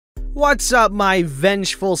What's up, my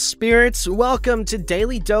vengeful spirits? Welcome to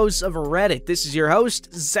Daily Dose of Reddit. This is your host,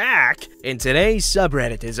 Zach, and today's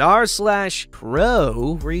subreddit is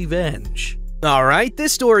r/ProRevenge. Alright,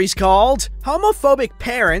 this story's called Homophobic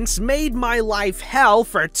Parents Made My Life Hell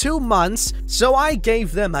for 2 months, so I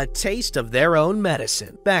gave them a taste of their own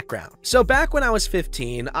medicine. Background. So back when I was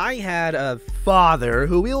 15, I had a father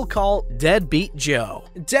who we'll call Deadbeat Joe.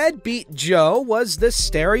 Deadbeat Joe was the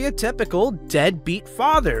stereotypical deadbeat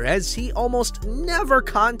father, as he almost never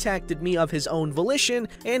contacted me of his own volition,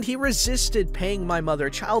 and he resisted paying my mother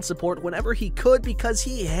child support whenever he could because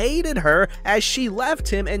he hated her as she left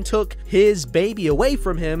him and took his baby away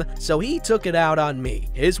from him, so he took it out on me.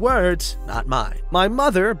 His words, not mine. My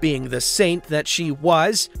mother, being the saint that she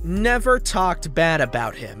was, never talked bad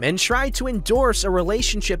about him and tried to endorse a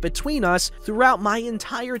relationship between us throughout my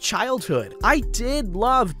entire childhood. I did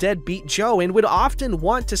love Deadbeat Joe and would often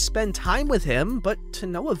want to spend time with him, but to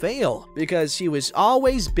no avail, because he was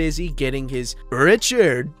always busy getting his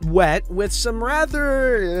Richard wet with some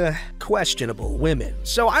rather questionable women.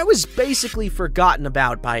 So I was basically forgotten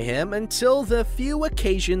about by him until the few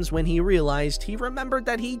occasions when he realized he remembered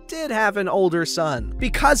that he did have an older son.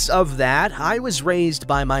 Because of that, I was raised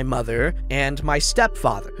by my mother and my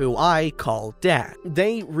stepfather, who I call Dad.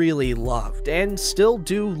 They really loved and still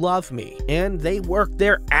do love me, and they worked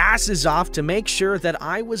their asses off to make sure that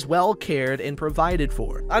I was well cared and provided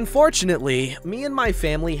for. Unfortunately, me and my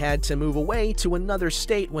family had to move away to another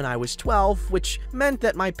state when I was 12, which meant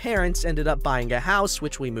that my parents ended up buying a house,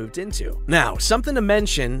 which we moved into. Now, something to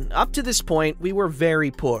mention, up to this point, we were very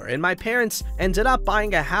poor, and my parents ended up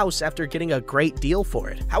buying a house after getting a great deal for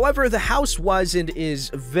it. However, the house was and is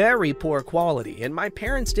very poor quality, and my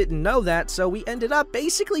parents didn't know that, so we ended up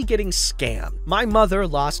basically getting scammed. My mother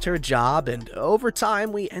lost her job, and over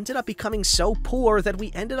time, we ended up becoming so poor that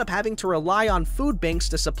we ended up having to rely on food banks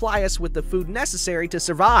to supply us with the food necessary to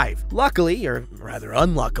survive. Luckily, or rather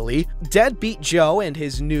unluckily, Deadbeat Joe and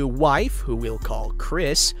his new wife, who we'll call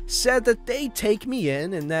Chris, said that they'd take me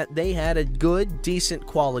in and that they had a good, decent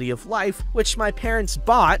quality of life, which my parents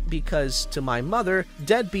bought because, to my mother,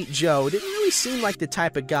 Deadbeat Joe didn't really seem like the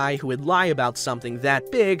type of guy who would lie about something that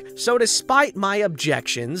big, so despite my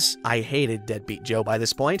objections, I hated Deadbeat Joe by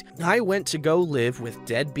this point, I went to go live with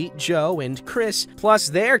Deadbeat Joe and Chris, plus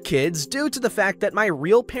their kids, due to the fact that my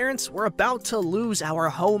real parents were about to lose our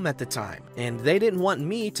home at the time, and they didn't want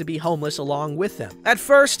me to be homeless along with them. At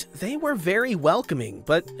first, they were very welcoming,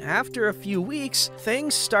 but after a few weeks,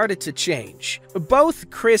 things started to change. Both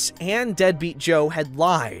Chris and Deadbeat Joe had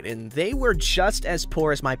lied, and they were just as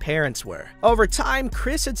poor as my parents were. Over time,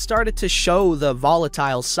 Chris had started to show the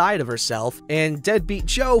volatile side of herself, and Deadbeat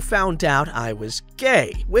Joe found out I was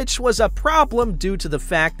gay, which was a problem due to the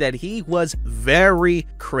fact that he was very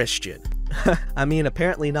Christian. I mean,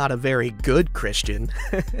 apparently not a very good Christian.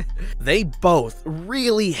 They both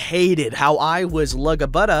really hated how I was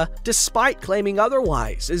lugabutta, despite claiming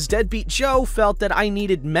otherwise, as Deadbeat Joe felt that I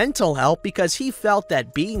needed mental help because he felt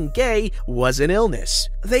that being gay was an illness.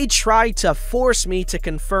 They tried to force me to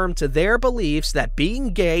confirm to their beliefs that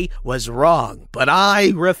being gay was wrong, but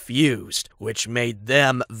I refused, which made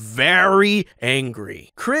them very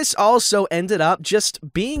angry. Chris also ended up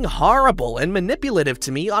just being horrible and manipulative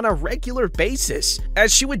to me on a regular basis,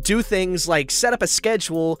 as she would do things like set up a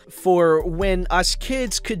schedule for when us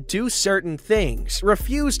kids could do certain things,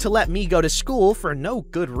 refuse to let me go to school for no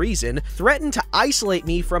good reason, threatened to isolate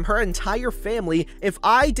me from her entire family if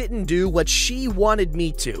I didn't do what she wanted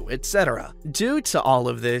me to, etc. Due to all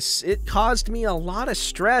of this, it caused me a lot of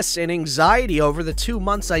stress and anxiety over the 2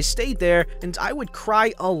 months I stayed there, and I would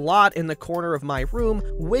cry a lot in the corner of my room,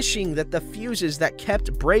 wishing that the fuses that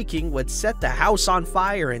kept breaking would set the house on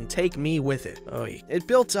fire and take me with it. It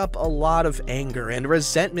built up a lot of anger and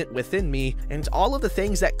resentment within me, and all of the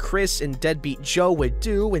things that Chris and Deadbeat Joe would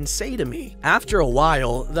do and say to me. After a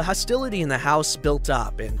while, the hostility in the house built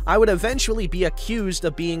up, and I would eventually be accused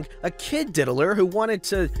of being a kid diddler who wanted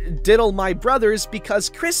to diddle my brothers because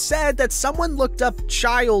Chris said that someone looked up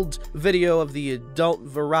child video of the adult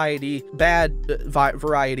variety,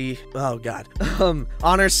 variety, oh god,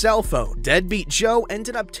 on her cell phone. Deadbeat Joe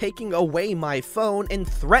ended up taking away my phone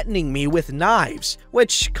and threatening me with knives,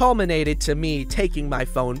 which culminated to me taking my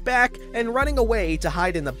phone back and running away to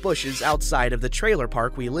hide in the bushes outside of the trailer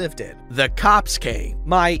park we lived in. The cops came.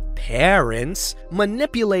 My parents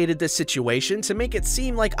manipulated the situation to make it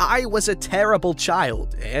seem like I was a terrible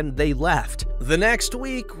child, and they left. The next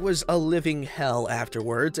week was a living hell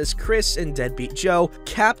afterwards, as Chris and Deadbeat Joe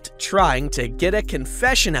kept trying to get a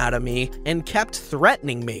confession out of me and kept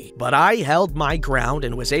threatening me, but I held my ground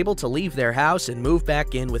and was able to leave their house and move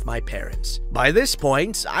back in with my parents. By this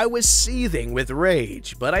point, I was seething with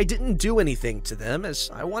rage, but I didn't do anything to them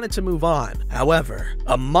as I wanted to move on. However,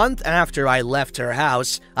 a month after I left her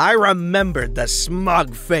house, I remembered the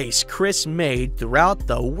smug face Chris made throughout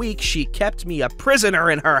the week she kept me a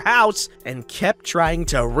prisoner in her house and kept trying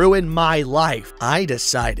to ruin my life. I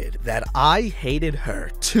decided that I hated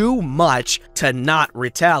her too much to not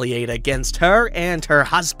retaliate against her and her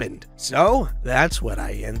husband. So that's what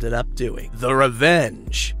I ended up doing. The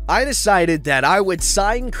revenge. I decided that I would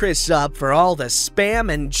sign Chris up for all the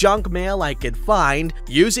spam and junk mail I could find,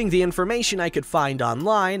 using the information I could find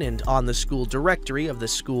online and on the school directory of the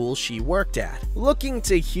school she worked at. Looking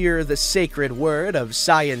to hear the sacred word of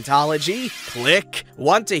Scientology? Click.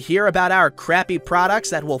 Want to hear about our crappy products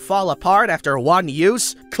that will fall apart after one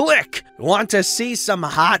use? Click. Want to see some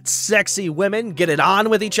hot, sexy women get it on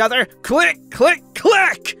with each other? Click, click,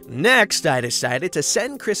 click! Next, I decided to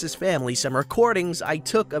send Chris's family some recordings I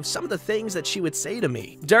took of some of the things that she would say to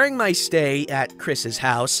me. During my stay at Chris's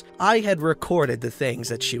house, I had recorded the things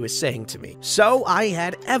that she was saying to me, so I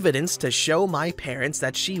had evidence to show my parents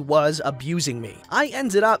that she was abusing me. I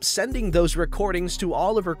ended up sending those recordings to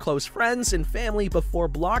all of her close friends and family before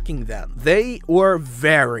blocking them. They were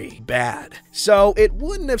very bad, so it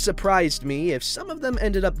wouldn't have surprised me if some of them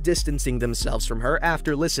ended up distancing themselves from her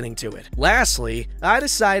after listening to it. Lastly, I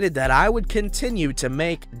decided that I would continue to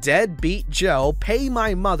make Deadbeat Joe pay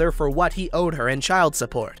my mother for what he owed her in child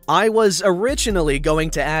support. I was originally going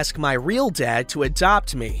to ask my real dad to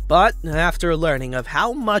adopt me, but after learning of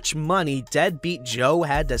how much money Deadbeat Joe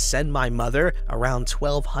had to send my mother, around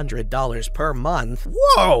 $1,200 per month,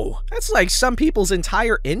 whoa, that's like some people's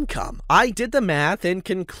entire income. I did the math and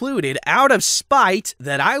concluded, out of spite,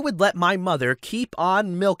 that I would let my mother keep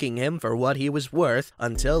on milking him for what he was worth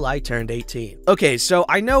until I turned 18. Okay, so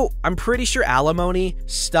I'm pretty sure alimony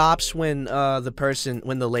stops when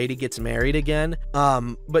the lady gets married again.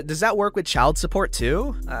 But does that work with child support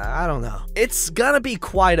too? I don't know. It's gonna be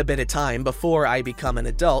quite a bit of time before I become an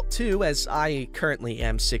adult too, as I currently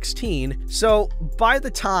am 16. So by the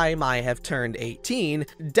time I have turned 18,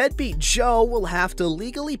 Deadbeat Joe will have to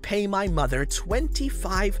legally pay my mother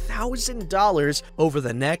 $25,000 over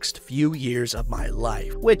the next few years of my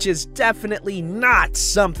life, which is definitely not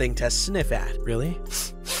something to sniff at. Really?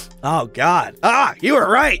 Oh god. You were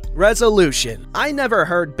right! Resolution. I never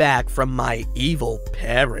heard back from my evil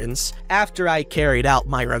parents after I carried out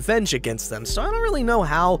my revenge against them, so I don't really know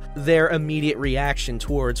how their immediate reaction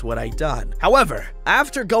towards what I'd done. However,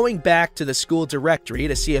 after going back to the school directory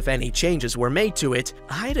to see if any changes were made to it,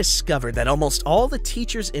 I discovered that almost all the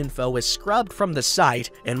teachers' info was scrubbed from the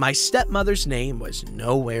site, and my stepmother's name was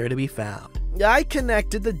nowhere to be found. I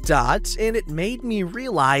connected the dots, and it made me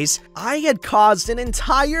realize I had caused an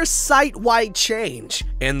entire site-wide change.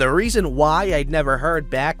 And the reason why I'd never heard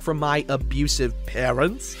back from my abusive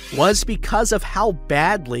parents was because of how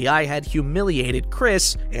badly I had humiliated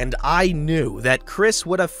Chris, and I knew that Chris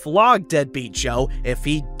would have flogged Deadbeat Joe if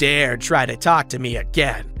he dared try to talk to me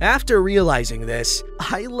again. After realizing this,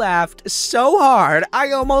 I laughed so hard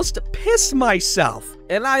I almost pissed myself,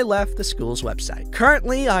 and I left the school's website.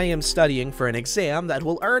 Currently, I am studying for an exam that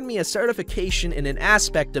will earn me a certification in an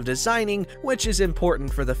aspect of designing, which is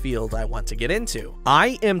important for the field I want to get into.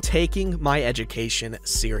 I am taking my education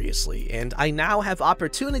seriously, and I now have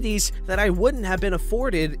opportunities that I wouldn't have been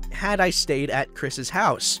afforded had I stayed at Chris's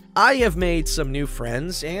house. I have made some new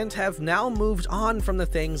friends and have now moved on from the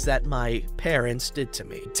things that my parents did to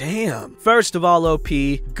me. Damn. First of all, OP,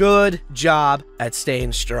 good job at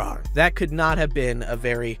staying strong. That could not have been a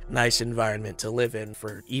very nice environment to live in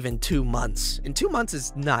for even 2 months. And 2 months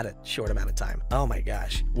is not a short amount of time. Oh my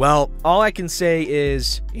gosh. Well, all I can say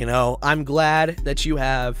is, I'm glad that you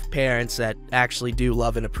have parents that actually do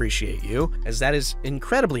love and appreciate you, as that is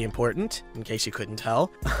incredibly important, in case you couldn't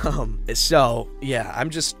tell. So, yeah,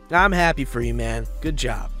 I'm happy for you, man. Good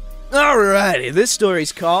job. Alrighty, this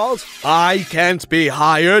story's called I Can't Be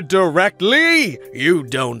Hired Directly. You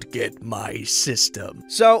don't get my system.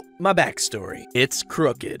 So, my backstory. It's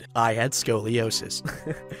crooked. I had scoliosis.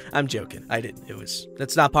 I'm joking. I didn't.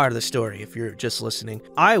 That's not part of the story if you're just listening.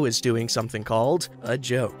 I was doing something called a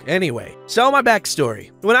joke. Anyway, so my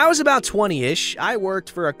backstory. When I was about 20-ish, I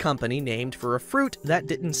worked for a company named for a fruit that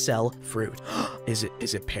didn't sell fruit. Is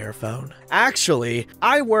it Pearphone? Actually,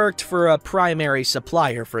 I worked for a primary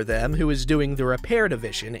supplier for them who was doing the repair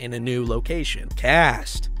division in a new location.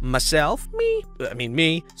 Cast. Myself?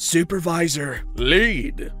 Me? Supervisor,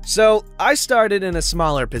 lead. So, I started in a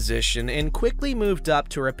smaller position and quickly moved up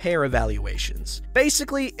to repair evaluations.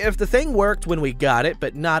 Basically, if the thing worked when we got it,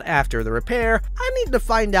 but not after the repair, I needed to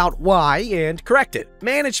find out why and correct it.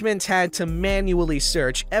 Management had to manually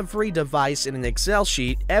search every device in an Excel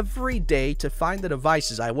sheet every day to find the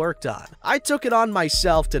devices I worked on. I took it on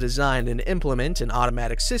myself to design and implement an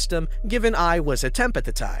automatic system, given I was a temp at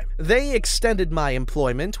the time. They extended my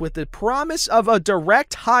employment with the promise of a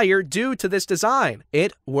direct hire due to this design.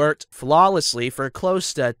 It worked flawlessly for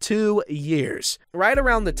close to 2 years. Right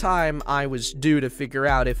around the time I was due to figure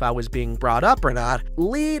out if I was being brought up or not,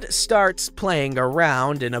 Lead starts playing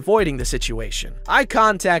around and avoiding the situation. I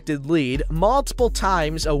contacted Lead multiple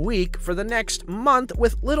times a week for the next month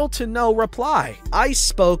with little to no reply. I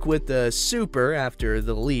spoke with the super after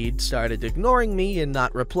the Lead started ignoring me and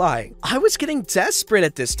not replying. I was getting desperate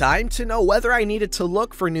at this time to know whether I needed to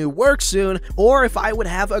look for new work soon or if I would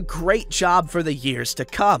have a great job for the years to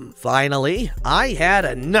come. Finally, I had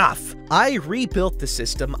enough. I rebuilt the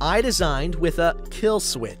system I designed with a kill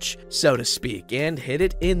switch, so to speak, and hid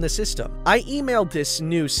it in the system. I emailed this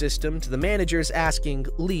new system to the managers asking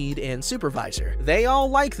Lead and Supervisor. They all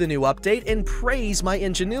like the new update and praise my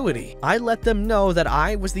ingenuity. I let them know that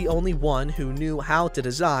I was the only one who knew how to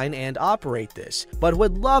design and operate this, but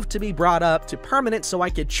would love to be brought up to permanent so I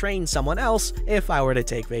could train someone else if I were to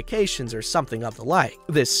take vacations or something of the like.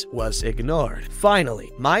 This was ignored.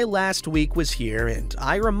 Finally, my last week was here and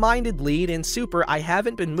I reminded Lead and Super I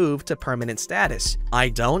haven't been moved to permanent status. I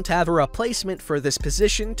don't have a replacement for this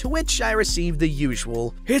position, to which I received the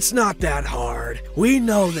usual, "It's not that hard. We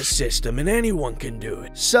know the system and anyone can do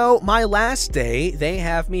it." So my last day, they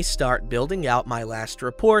have me start building out my last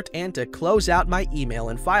report and to close out my email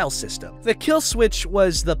and file system. The kill switch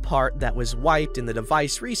was the part that was wiped in the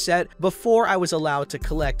device reset before I was allowed to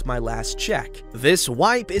collect my last check. This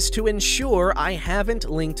wipe is to ensure I haven't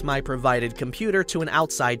linked my provided computer to an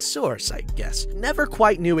outside source, I guess. Never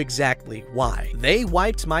quite knew exactly why. They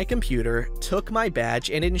wiped my computer, took my badge,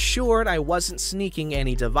 and ensured I wasn't sneaking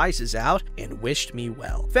any devices out, and wished me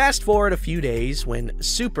well. Fast forward a few days when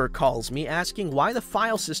Super calls me asking why the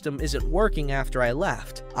file system isn't working after I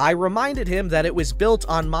left. I reminded him that it was built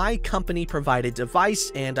on my company-provided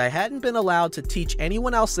device and I hadn't been allowed to teach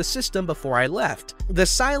anyone else the system before I left. The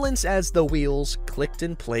silence as the wheels clicked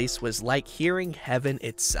in place was like hearing heaven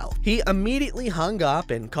itself. He immediately hung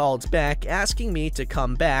up and called back asking me to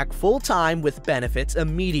come back full-time with benefits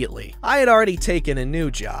immediately. I had already taken a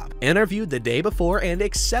new job, interviewed the day before, and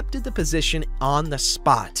accepted the position on the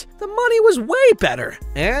spot. The money was way better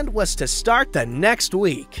and was to start the next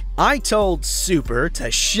week. I told Super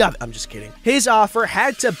to shove it. I'm just kidding. His offer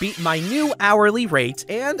had to beat my new hourly rate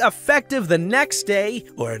and effective the next day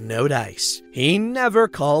or no dice. He never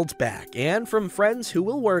called back, and from friends who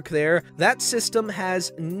will work there, that system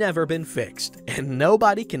has never been fixed, and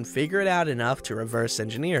nobody can figure it out enough to reverse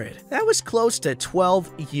engineer it. That was close to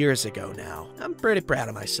 12 years ago now. I'm pretty proud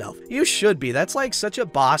of myself. You should be. That's like such a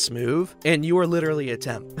boss move, and you were literally a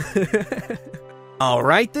temp.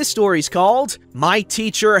 Alright, this story's called My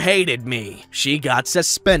Teacher Hated Me. She got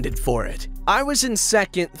suspended for it. I was in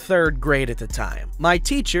 2nd, 3rd grade at the time. My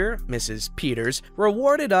teacher, Mrs. Peters,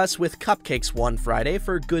 rewarded us with cupcakes one Friday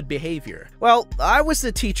for good behavior. Well, I was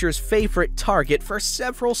the teacher's favorite target for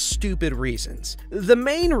several stupid reasons. The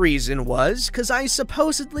main reason was because I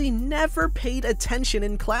supposedly never paid attention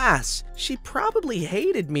in class. She probably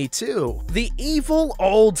hated me too. The evil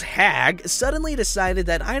old hag suddenly decided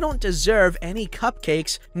that I don't deserve any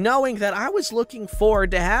cupcakes, knowing that I was looking forward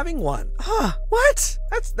to having one. What?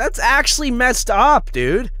 That's actually messed up,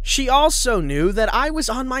 dude. She also knew that I was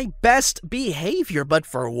on my best behavior, but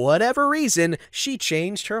for whatever reason, she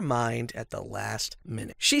changed her mind at the last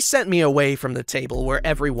minute. She sent me away from the table where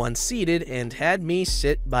everyone's seated and had me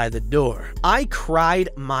sit by the door. I cried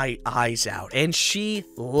my eyes out, and she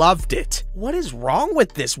loved it. What is wrong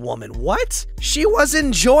with this woman? What? She was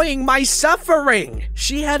enjoying my suffering.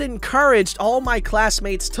 She had encouraged all my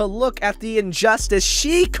classmates to look at the injustice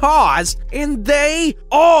she caused, and they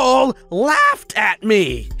all laughed at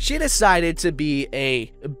me. She decided to be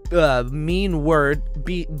a mean word,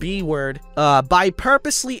 B word, by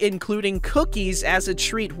purposely including cookies as a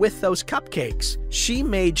treat with those cupcakes. She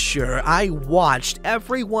made sure I watched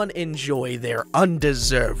everyone enjoy their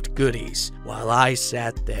undeserved goodies, while I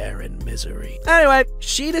sat there in misery. Anyway,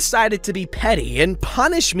 she decided to be petty and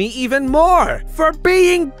punish me even more for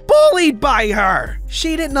being bullied by her.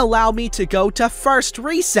 She didn't allow me to go to first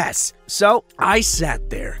recess. So I sat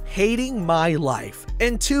there, hating my life,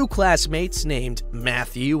 and two classmates named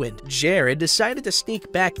Matthew and Jared decided to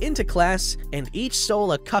sneak back into class and each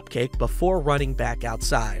stole a cupcake before running back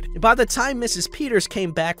outside. By the time Mrs. Peters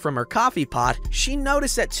came back from her coffee pot, she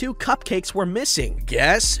noticed that two cupcakes were missing.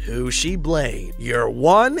 Guess who she blamed? Your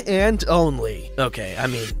one and only. Okay, I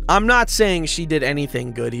mean, I'm not saying she did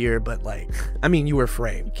anything good here, but like, I mean, you were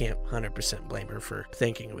framed. You can't 100% blame her for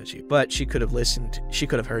thinking it was you, but she could have listened. She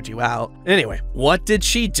could have heard you out. Anyway, what did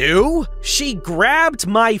she do? She grabbed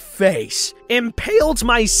my face, impaled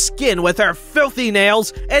my skin with her filthy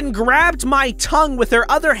nails, and grabbed my tongue with her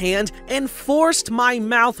other hand and forced my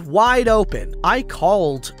mouth wide open. I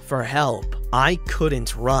called for help. I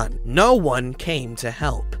couldn't run. No one came to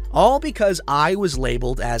help. All because I was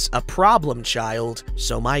labeled as a problem child,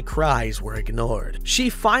 so my cries were ignored. She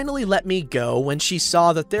finally let me go when she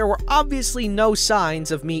saw that there were obviously no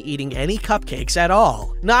signs of me eating any cupcakes at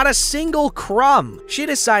all. Not a single crumb. She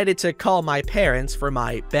decided to call my parents for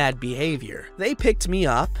my bad behavior. They picked me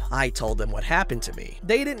up. I told them what happened to me.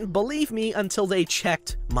 They didn't believe me until they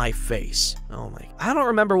checked my face. Oh my. I don't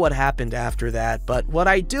remember what happened after that, but what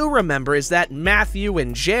I do remember is that Matthew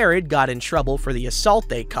and Jared got in trouble for the assault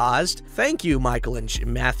they caused. Thank you, Michael and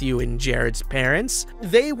Matthew and Jared's parents.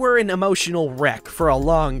 They were an emotional wreck for a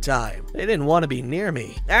long time. They didn't want to be near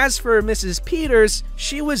me. As for Mrs. Peters,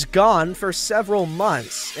 she was gone for several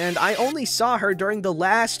months, and I only saw her during the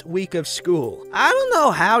last week of school. I don't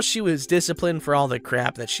know how she was disciplined for all the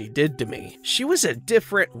crap that she did to me. She was a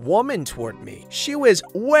different woman toward me. She was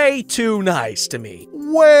way too nice to me.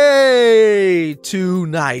 Way too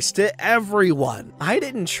nice to everyone. I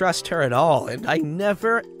didn't trust her at all, and I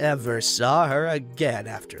never ever saw her again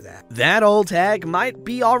after that. That old hag might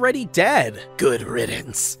be already dead. Good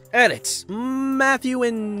riddance. Edits. Matthew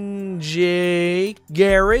and Jared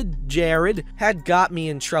had got me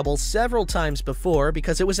in trouble several times before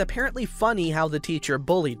because it was apparently funny how the teacher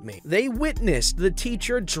bullied me. They witnessed the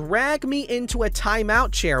teacher drag me into a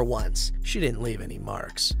timeout chair once. She didn't leave any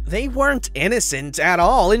marks. They weren't innocent at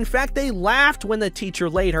all. In fact, they laughed when the teacher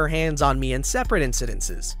laid her hands on me in separate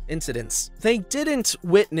incidents. They didn't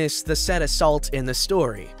witness the said assault in the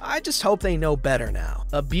story. I just hope they know better now.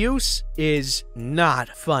 Abuse is not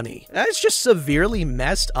funny. That's just severely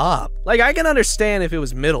messed up. Like, I can understand if it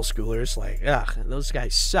was middle schoolers, like, ugh, those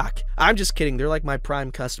guys suck. I'm just kidding. They're like my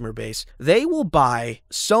prime customer base. They will buy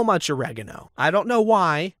so much oregano. I don't know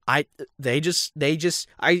why. I just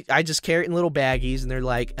carry it in little baggies, and they're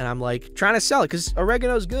like, and I'm like trying to sell it because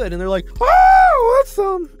oregano's good, and they're like, oh, what's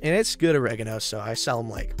some? And it's good oregano, so I sell them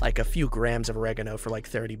like a few grams of oregano for like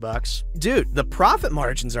 30 bucks. Dude, the profit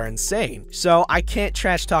margins are insane. So I can't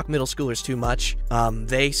trash talk middle schoolers too much.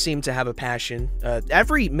 They seem to have a passion.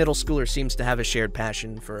 Every middle schooler seems to have a shared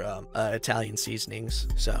passion for Italian seasonings.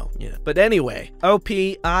 So, yeah. But anyway, OP,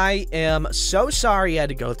 I am so sorry you had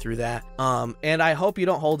to go through that. And I hope you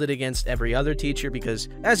don't hold it against every other teacher because,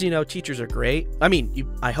 as you know, teachers are great. I mean,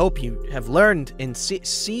 I hope you have learned and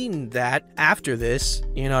seen that after this.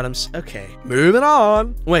 You know what I'm saying? Okay, moving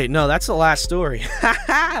on. Wait, no, that's the last story.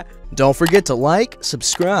 Don't forget to like,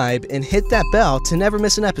 subscribe, and hit that bell to never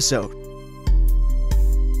miss an episode.